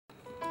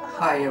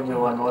Hi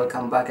everyone,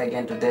 welcome back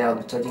again. Today I'll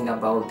be talking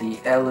about the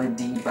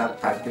LED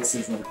backpack. This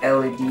is an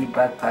LED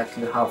backpack.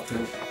 You have to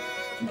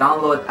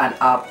download an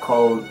app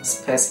called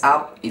Space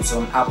App. It's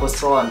on Apple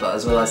Store and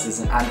as well as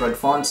it's an Android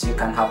phone, so you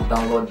can have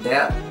download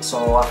there.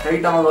 So after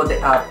you download the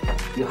app,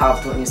 you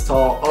have to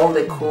install all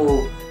the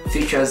cool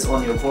features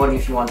on your phone.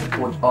 If you want to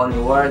put all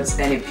your words,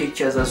 any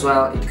pictures as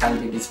well, it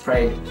can be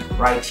displayed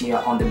right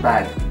here on the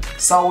bag.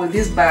 So with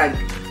this bag,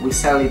 we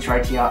sell it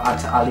right here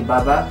at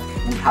Alibaba.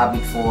 We have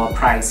it for a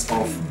price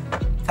of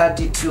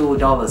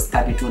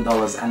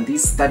 $32, and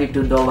this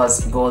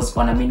 $32 goes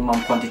on a minimum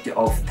quantity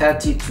of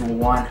 30 to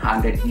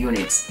 100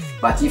 units.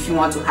 But if you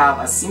want to have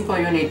a simple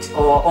unit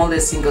or only a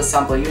single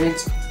sample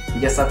unit,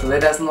 you just have to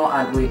let us know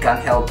and we can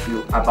help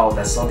you about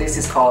that. So this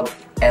is called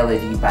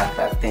LED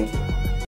backpack. Thank you.